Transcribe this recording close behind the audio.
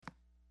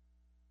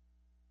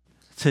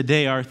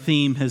Today our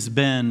theme has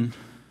been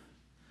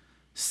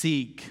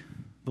Seek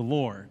the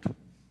Lord,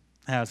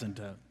 hasn't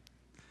it?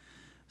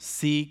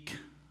 Seek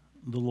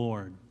the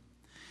Lord.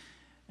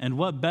 And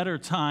what better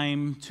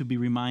time to be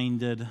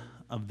reminded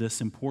of this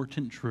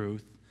important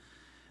truth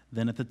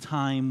than at the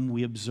time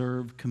we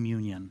observe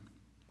communion,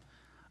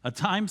 a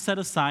time set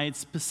aside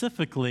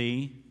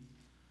specifically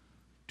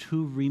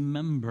to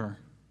remember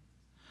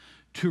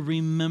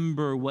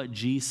what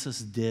Jesus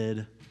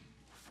did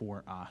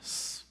for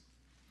us.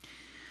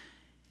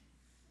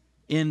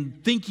 In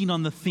thinking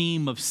on the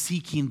theme of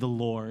seeking the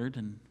Lord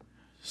and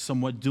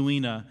somewhat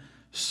doing a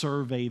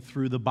survey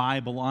through the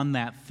Bible on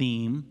that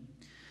theme,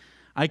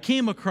 I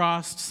came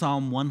across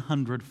Psalm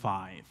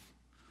 105.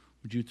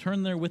 Would you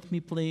turn there with me,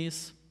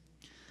 please?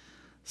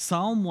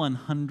 Psalm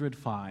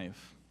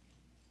 105.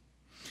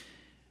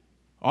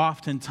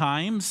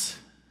 Oftentimes,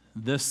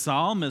 this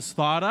psalm is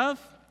thought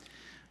of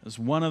as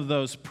one of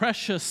those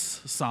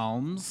precious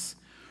psalms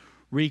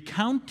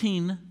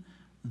recounting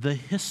the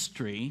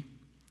history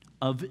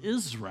of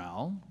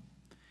Israel,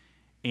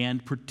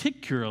 and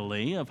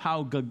particularly of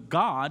how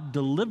God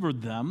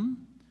delivered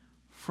them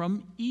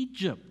from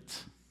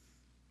Egypt.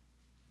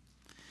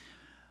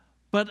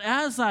 But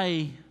as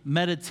I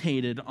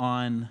meditated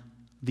on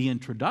the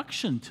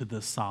introduction to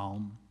this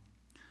psalm,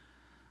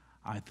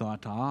 I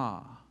thought,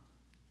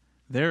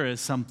 there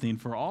is something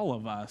for all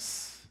of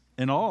us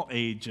in all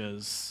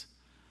ages,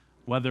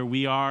 whether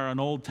we are an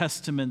Old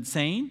Testament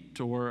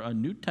saint or a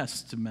New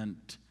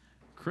Testament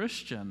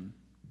Christian.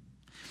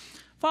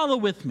 Follow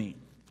with me,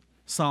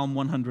 Psalm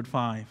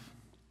 105.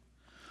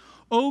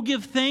 Oh,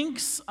 give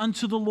thanks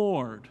unto the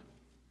Lord.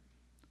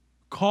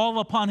 Call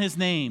upon his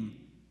name.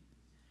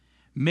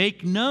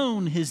 Make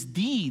known his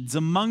deeds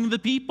among the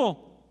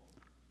people.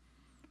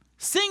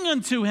 Sing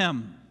unto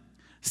him.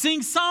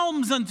 Sing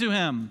psalms unto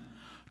him.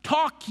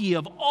 Talk ye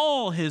of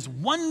all his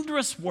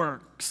wondrous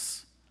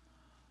works.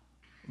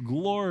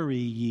 Glory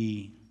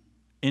ye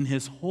in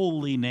his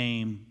holy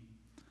name.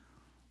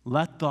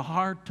 Let the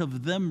heart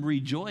of them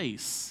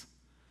rejoice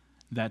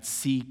that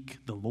seek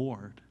the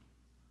Lord.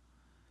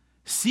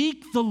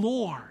 Seek the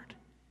Lord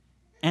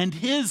and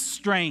his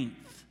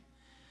strength.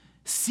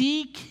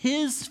 Seek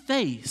his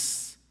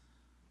face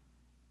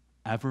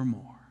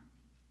evermore.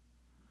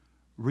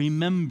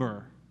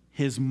 Remember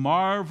his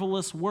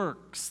marvelous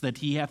works that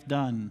he hath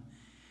done,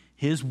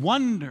 his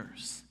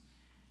wonders,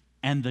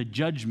 and the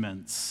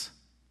judgments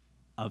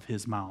of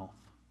his mouth.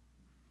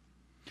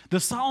 The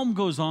psalm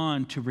goes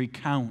on to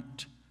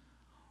recount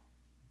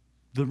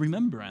the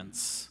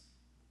remembrance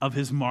of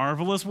his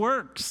marvelous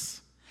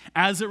works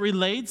as it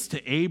relates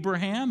to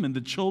Abraham and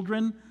the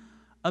children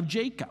of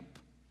Jacob,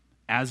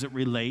 as it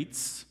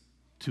relates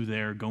to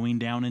their going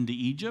down into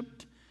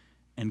Egypt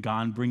and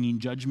God bringing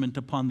judgment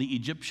upon the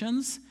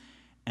Egyptians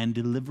and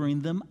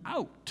delivering them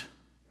out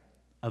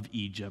of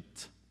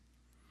Egypt.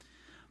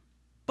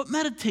 But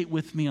meditate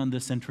with me on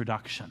this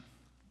introduction.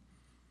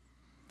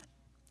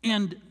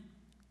 And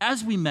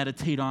as we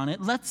meditate on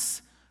it,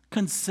 let's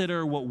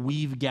consider what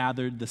we've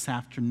gathered this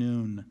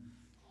afternoon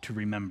to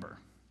remember.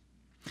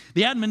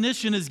 The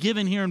admonition is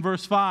given here in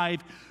verse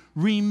 5.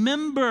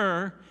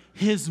 Remember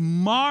his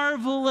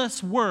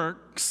marvelous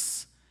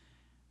works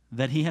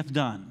that he hath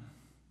done,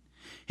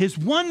 his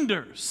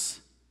wonders,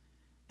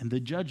 and the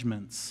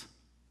judgments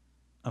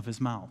of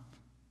his mouth.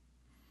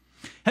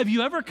 Have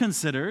you ever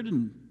considered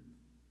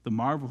the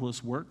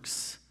marvelous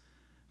works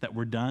that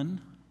were done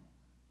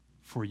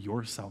for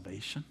your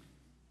salvation?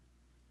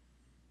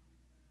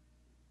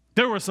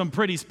 There were some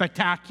pretty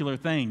spectacular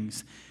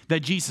things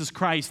that Jesus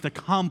Christ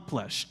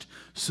accomplished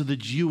so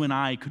that you and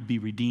I could be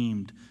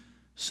redeemed,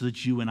 so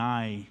that you and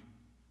I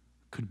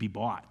could be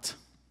bought.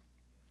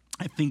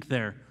 I think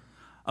there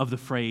of the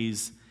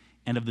phrase,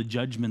 and of the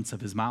judgments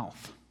of his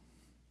mouth.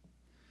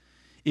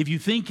 If you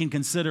think and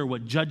consider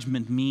what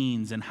judgment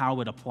means and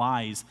how it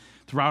applies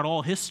throughout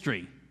all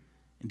history,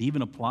 and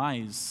even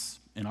applies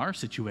in our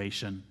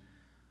situation,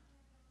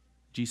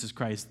 Jesus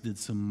Christ did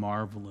some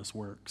marvelous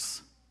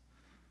works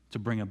to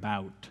bring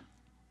about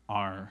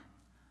our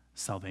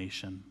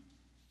salvation.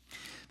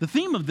 The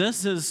theme of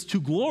this is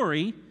to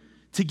glory,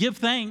 to give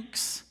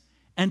thanks,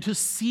 and to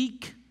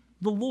seek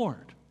the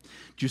Lord.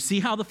 Do you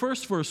see how the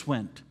first verse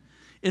went?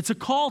 It's a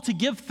call to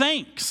give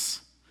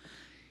thanks.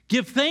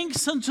 Give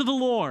thanks unto the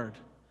Lord.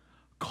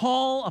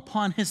 Call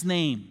upon his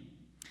name.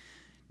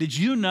 Did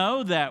you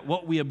know that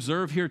what we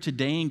observe here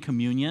today in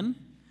communion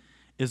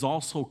is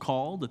also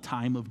called a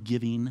time of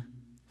giving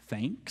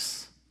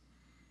thanks?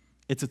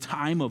 It's a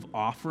time of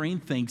offering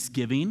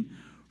thanksgiving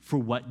for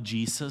what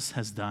Jesus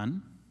has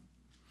done.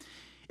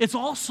 It's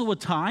also a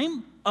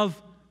time of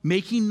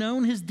making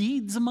known his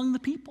deeds among the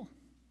people.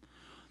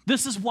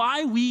 This is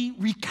why we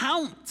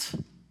recount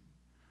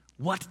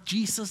what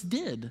Jesus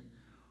did,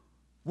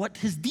 what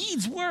his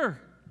deeds were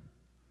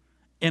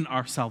in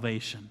our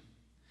salvation.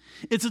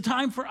 It's a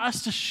time for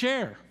us to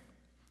share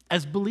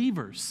as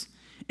believers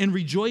in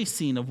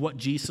rejoicing of what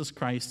Jesus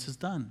Christ has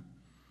done.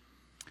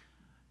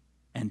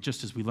 And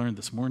just as we learned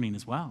this morning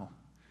as well,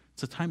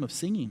 it's a time of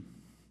singing.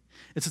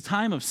 It's a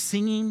time of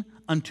singing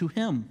unto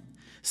him,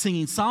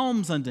 singing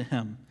psalms unto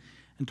him,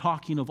 and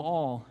talking of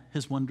all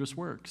his wondrous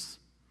works.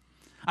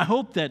 I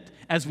hope that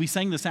as we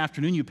sang this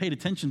afternoon, you paid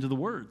attention to the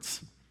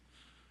words.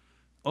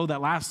 Oh,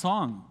 that last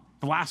song,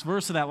 the last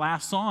verse of that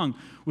last song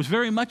was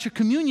very much a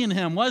communion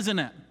hymn, wasn't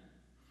it?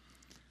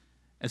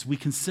 As we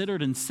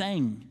considered and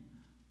sang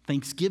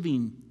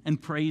thanksgiving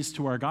and praise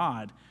to our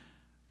God,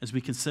 as we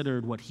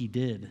considered what he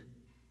did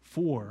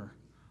for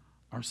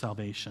our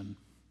salvation.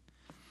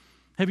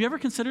 Have you ever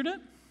considered it?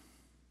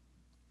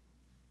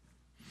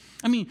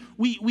 I mean,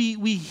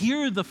 we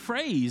hear the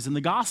phrase in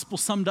the gospel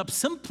summed up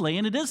simply,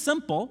 and it is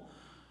simple.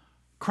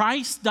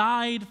 Christ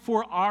died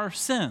for our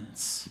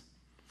sins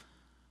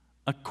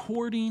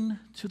according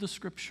to the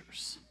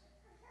Scriptures.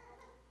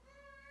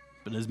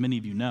 But as many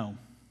of you know,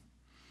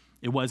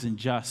 it wasn't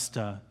just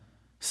a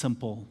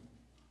simple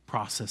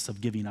process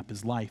of giving up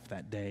his life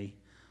that day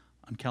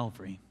on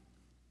Calvary.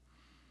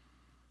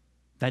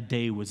 That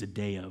day was a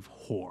day of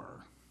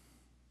horror.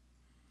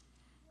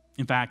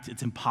 In fact,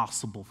 it's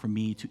impossible for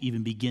me to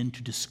even begin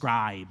to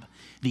describe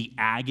the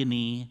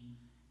agony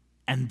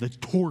and the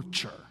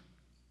torture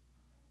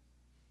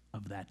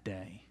of that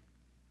day.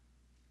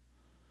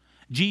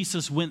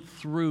 Jesus went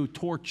through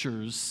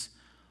tortures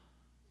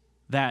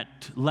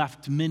that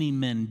left many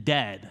men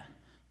dead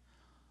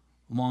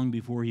long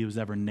before he was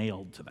ever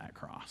nailed to that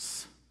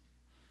cross.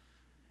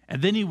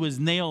 And then he was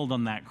nailed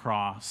on that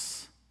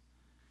cross,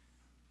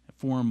 a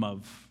form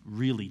of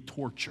really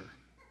torture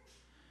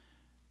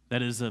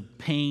that is a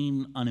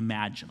pain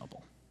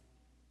unimaginable.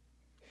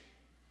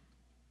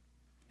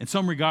 In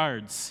some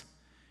regards,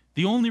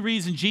 the only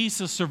reason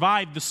Jesus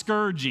survived the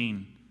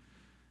scourging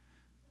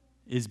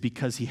is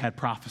because he had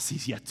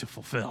prophecies yet to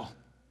fulfill.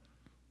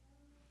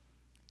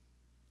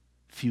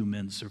 Few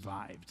men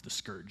survived the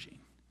scourging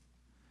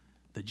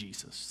that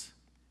Jesus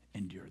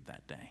endured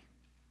that day.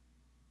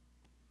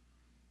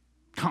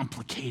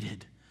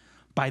 Complicated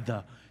by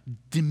the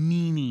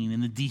demeaning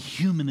and the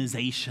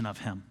dehumanization of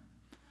him.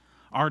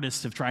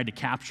 Artists have tried to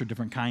capture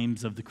different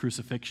kinds of the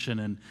crucifixion,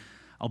 and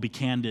I'll be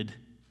candid.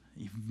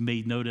 You've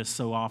made notice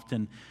so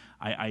often,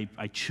 I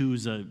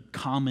choose a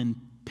common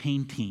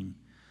painting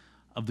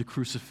of the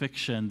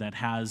crucifixion that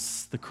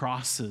has the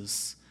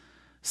crosses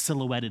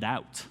silhouetted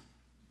out.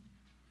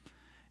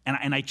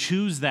 And I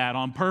choose that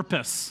on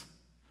purpose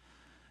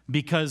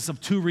because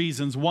of two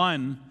reasons.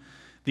 One,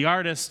 the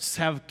artists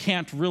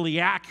can't really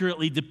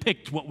accurately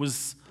depict what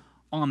was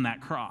on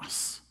that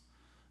cross,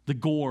 the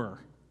gore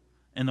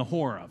and the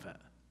horror of it.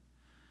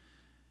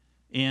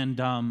 And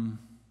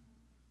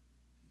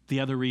the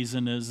other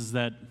reason is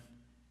that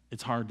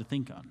it's hard to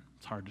think on.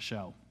 It's hard to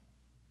show.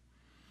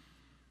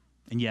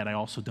 And yet I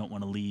also don't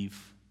want to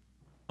leave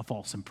a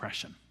false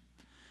impression.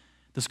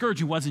 The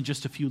scourging wasn't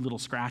just a few little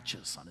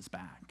scratches on his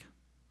back.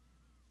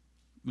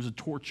 It was a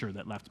torture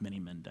that left many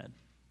men dead.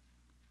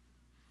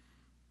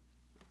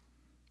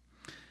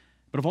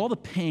 But of all the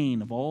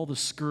pain, of all the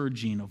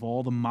scourging, of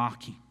all the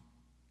mocking,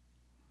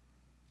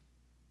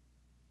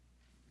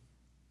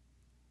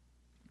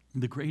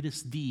 the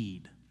greatest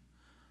deed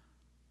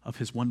of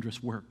his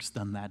wondrous works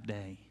done that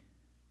day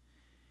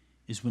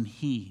is when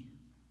he,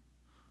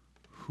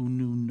 who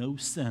knew no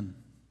sin,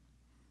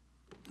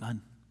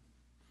 none,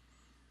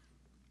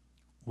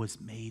 was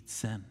made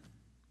sin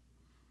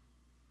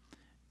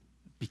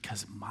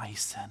because my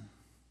sin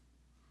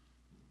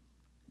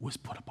was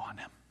put upon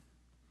him.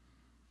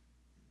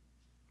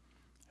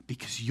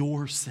 Because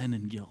your sin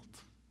and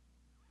guilt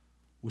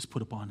was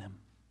put upon him.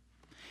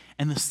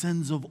 And the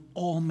sins of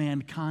all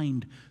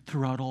mankind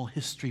throughout all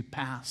history,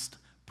 past,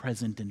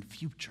 present, and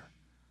future,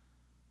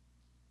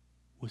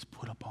 was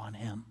put upon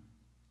him.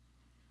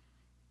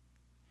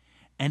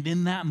 And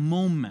in that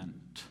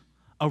moment,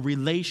 a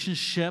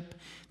relationship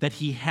that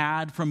he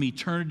had from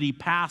eternity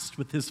past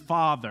with his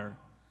Father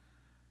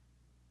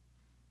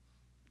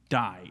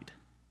died.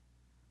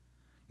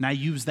 Now I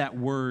use that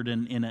word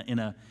in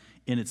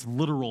its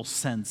literal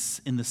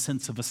sense, in the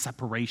sense of a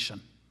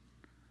separation.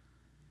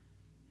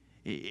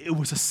 It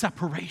was a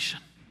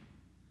separation.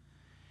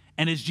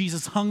 And as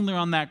Jesus hung there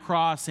on that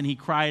cross and he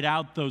cried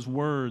out those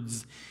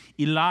words,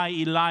 Eli,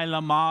 Eli,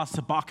 lama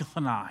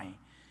sabachthani,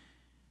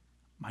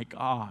 my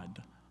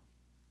God,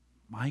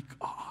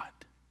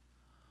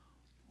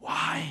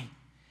 why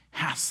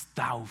hast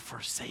thou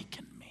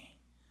forsaken me?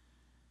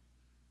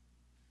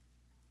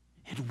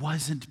 It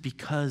wasn't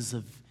because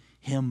of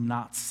him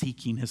not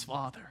seeking his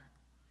Father.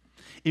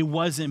 It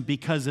wasn't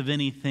because of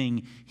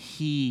anything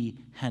he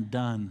had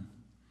done.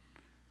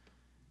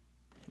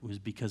 It was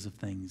because of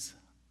things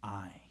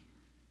I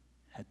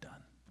had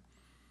done.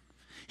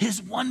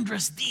 His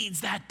wondrous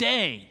deeds that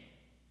day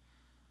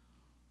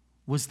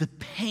was the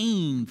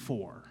paying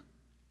for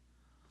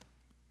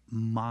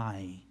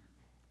my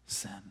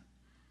sin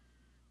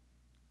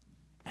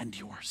and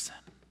your sin.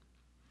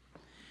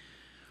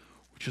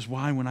 Which is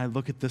why when I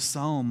look at this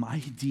psalm,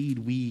 indeed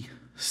we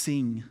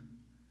sing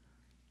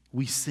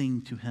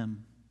to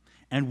him.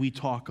 And we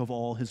talk of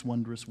all his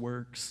wondrous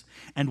works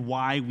and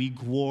why we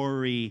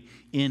glory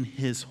in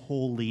his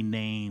holy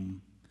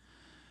name.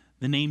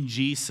 The name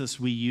Jesus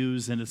we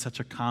use, and it's such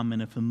a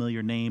common and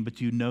familiar name, but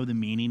do you know the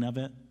meaning of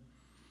it?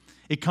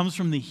 It comes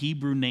from the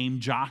Hebrew name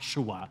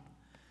Joshua,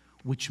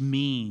 which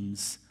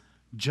means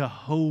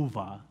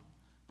Jehovah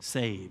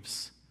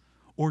saves,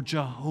 or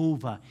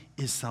Jehovah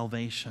is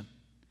salvation.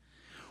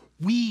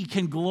 We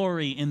can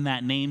glory in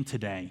that name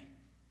today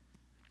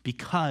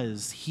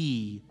because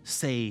he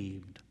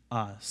saved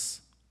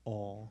us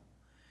all.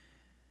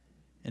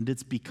 And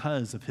it's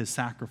because of his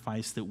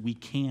sacrifice that we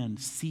can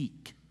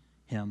seek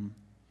him.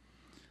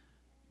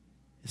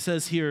 It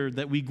says here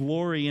that we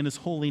glory in his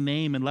holy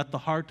name and let the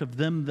heart of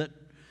them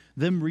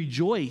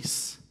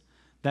rejoice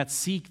that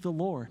seek the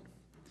Lord.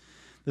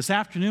 This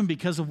afternoon,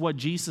 because of what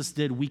Jesus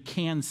did, we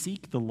can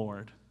seek the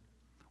Lord.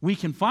 We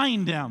can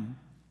find him,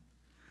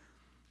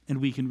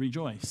 and we can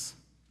rejoice.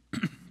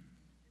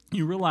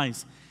 You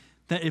realize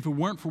that if it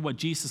weren't for what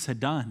Jesus had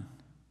done,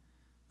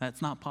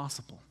 that's not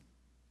possible.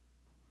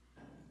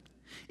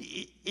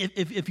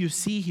 If you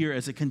see here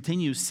as it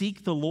continues,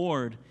 seek the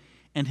Lord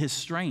and his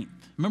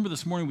strength. Remember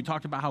this morning we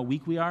talked about how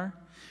weak we are?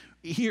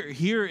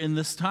 Here in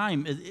this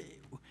time,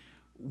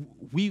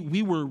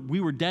 we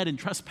were dead in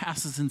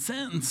trespasses and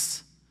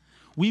sins.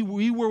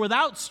 We were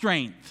without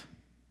strength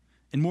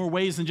in more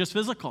ways than just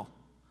physical.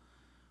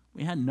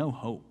 We had no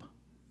hope.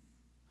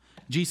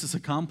 Jesus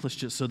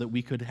accomplished it so that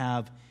we could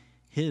have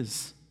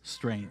his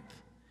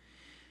strength.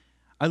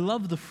 I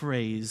love the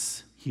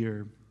phrase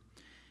here,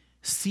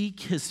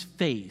 seek his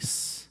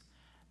face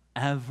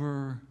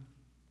evermore.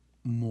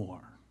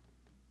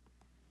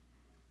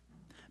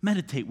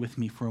 Meditate with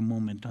me for a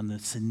moment on the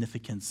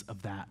significance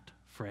of that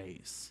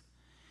phrase.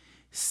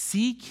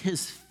 Seek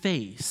his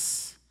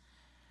face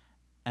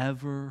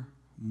evermore.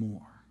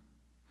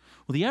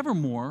 Well, the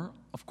evermore,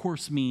 of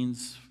course,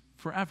 means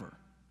forever,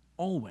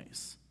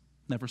 always,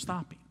 never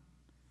stopping.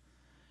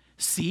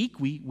 Seek,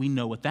 we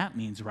know what that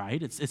means,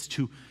 right? It's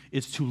to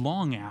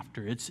long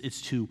after, it's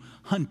to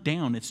hunt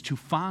down, it's to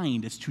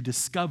find, it's to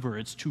discover,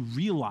 it's to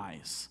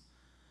realize.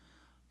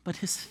 But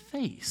his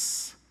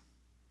face,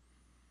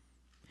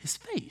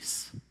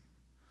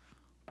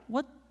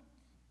 what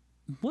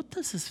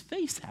does his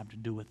face have to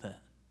do with it?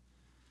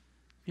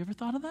 You ever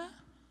thought of that?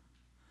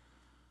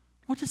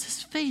 What does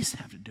his face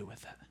have to do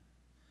with it?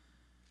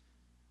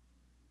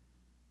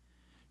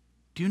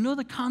 Do you know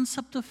the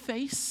concept of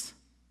face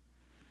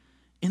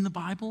in the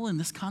Bible, in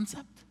this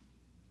concept?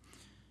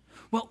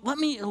 Well, let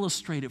me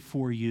illustrate it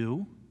for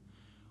you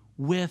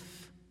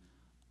with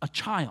a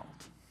child.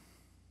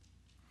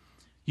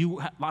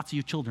 Lots of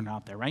you children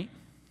out there, right?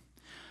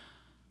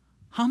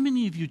 How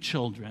many of you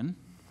children,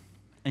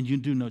 and you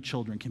do know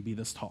children can be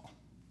this tall,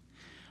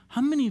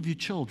 how many of you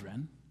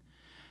children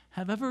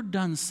have ever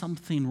done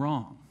something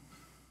wrong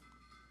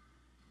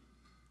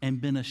and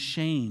been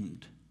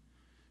ashamed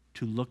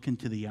to look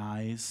into the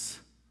eyes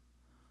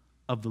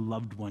of the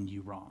loved one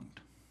you wronged?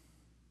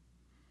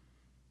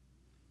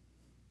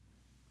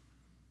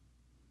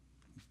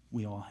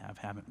 We all have,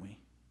 haven't we?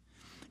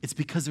 It's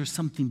because there's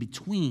something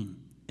between,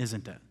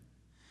 isn't it?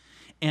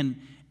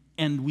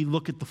 And we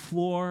look at the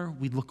floor,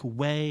 we look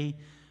away,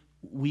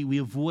 we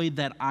avoid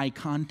that eye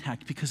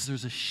contact because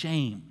there's a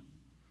shame.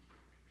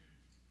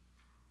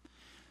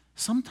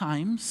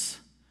 Sometimes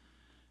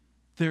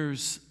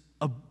there's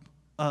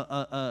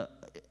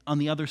on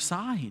the other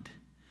side,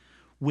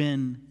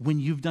 when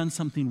you've done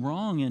something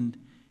wrong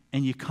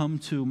and you come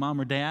to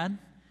mom or dad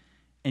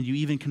and you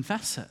even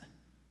confess it,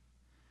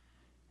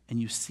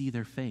 and you see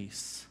their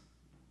face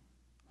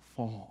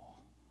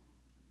fall.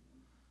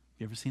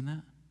 You ever seen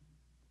that?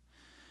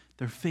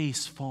 Their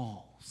face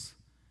falls.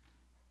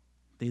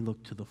 They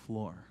look to the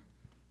floor.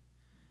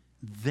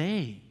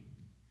 And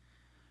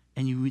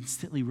you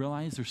instantly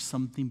realize there's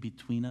something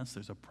between us,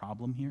 there's a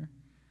problem here.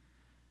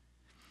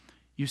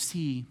 You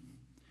see,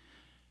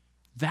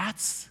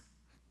 that's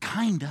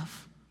kind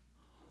of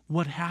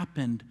what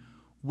happened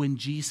when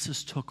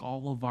Jesus took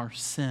all of our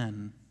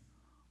sin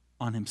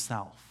on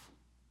himself.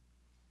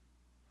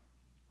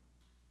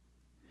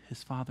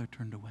 His Father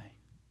turned away.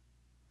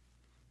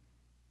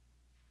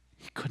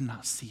 He could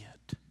not see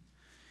it.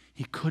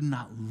 He could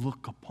not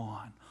look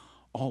upon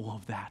all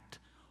of that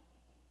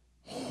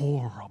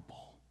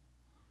horrible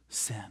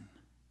sin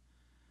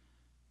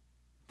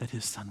that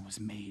his Son was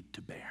made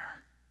to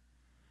bear.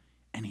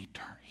 And he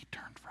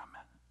turned from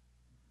it.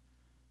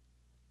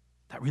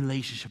 That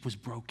relationship was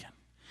broken.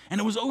 And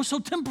it was oh so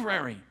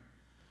temporary.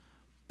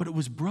 But it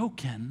was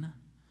broken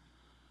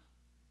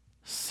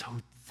so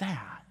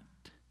that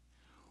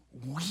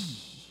we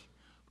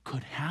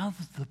could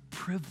have the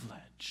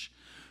privilege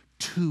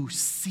to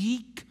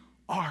seek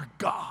our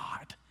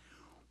God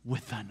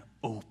with an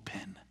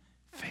open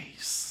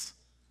face.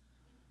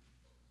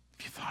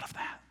 Have you thought of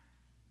that?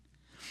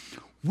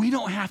 We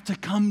don't have to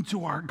come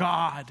to our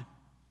God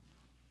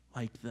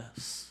like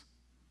this.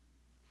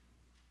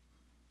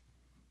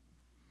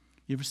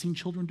 You ever seen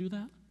children do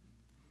that?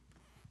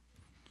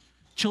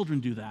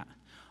 Children do that.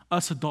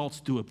 Us adults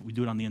do it, but we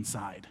do it on the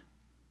inside,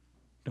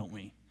 don't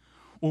we?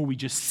 Or we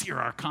just sear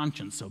our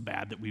conscience so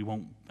bad that we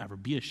won't ever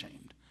be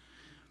ashamed.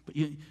 But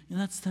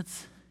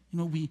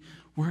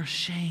we're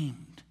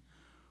ashamed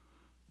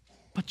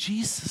But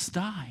Jesus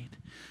died.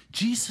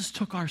 Jesus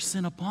took our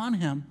sin upon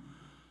him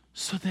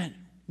so that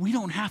we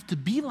don't have to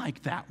be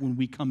like that when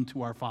we come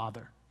to our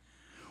Father,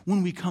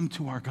 when we come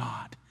to our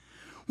God.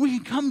 We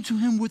can come to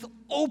him with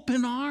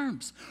open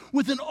arms,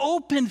 with an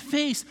open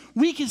face.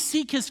 We can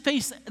seek his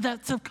face.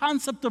 That's a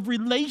concept of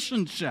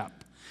relationship.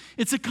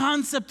 It's a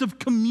concept of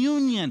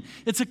communion.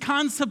 It's a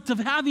concept of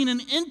having an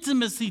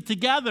intimacy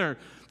together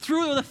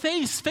through the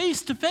face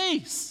to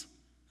face.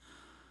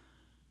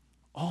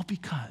 All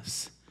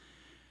because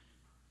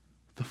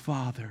the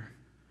Father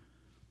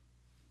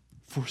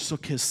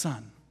forsook his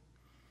Son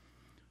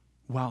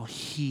while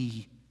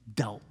he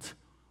dealt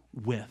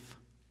with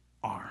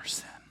our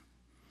sin.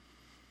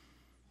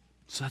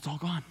 So that's all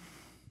gone.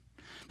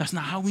 That's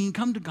not how we can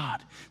come to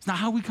God. It's not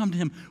how we come to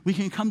him. We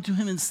can come to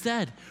him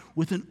instead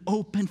with an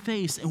open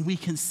face, and we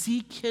can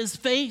seek his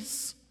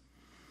face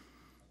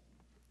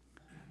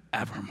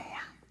evermore.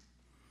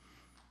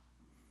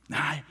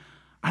 Now,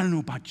 I don't know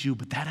about you,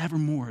 but that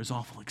evermore is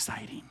awful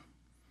exciting.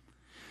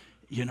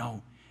 You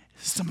know,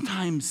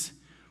 sometimes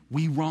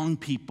we wrong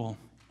people,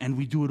 and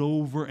we do it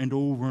over and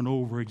over and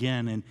over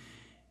again, and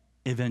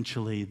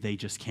eventually they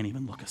just can't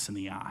even look us in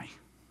the eye.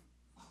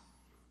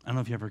 I don't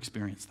know if you ever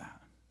experienced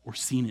that or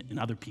seen it in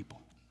other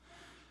people.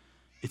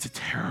 It's a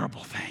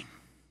terrible thing.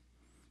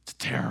 It's a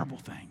terrible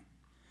thing.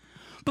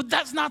 But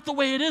that's not the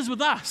way it is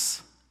with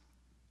us.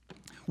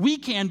 We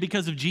can,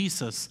 because of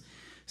Jesus,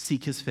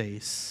 seek his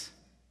face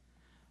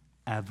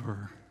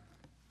evermore.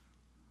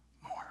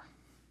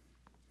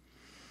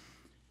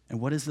 And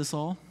what is this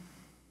all?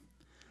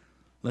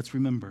 Let's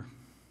remember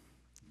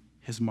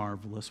his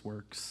marvelous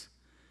works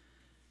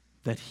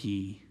that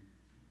he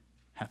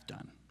hath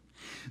done.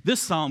 This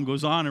psalm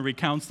goes on and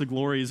recounts the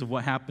glories of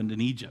what happened in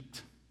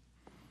Egypt.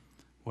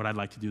 What I'd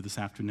like to do this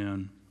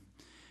afternoon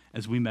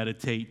as we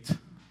meditate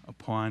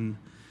upon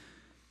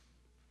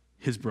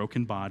his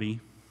broken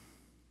body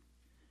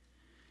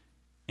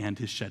and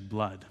his shed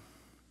blood,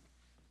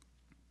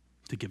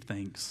 to give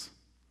thanks,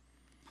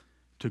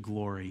 to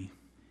glory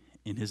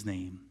in his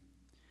name,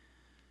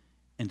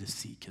 and to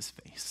seek his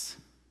face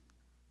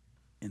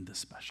in this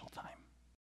special time.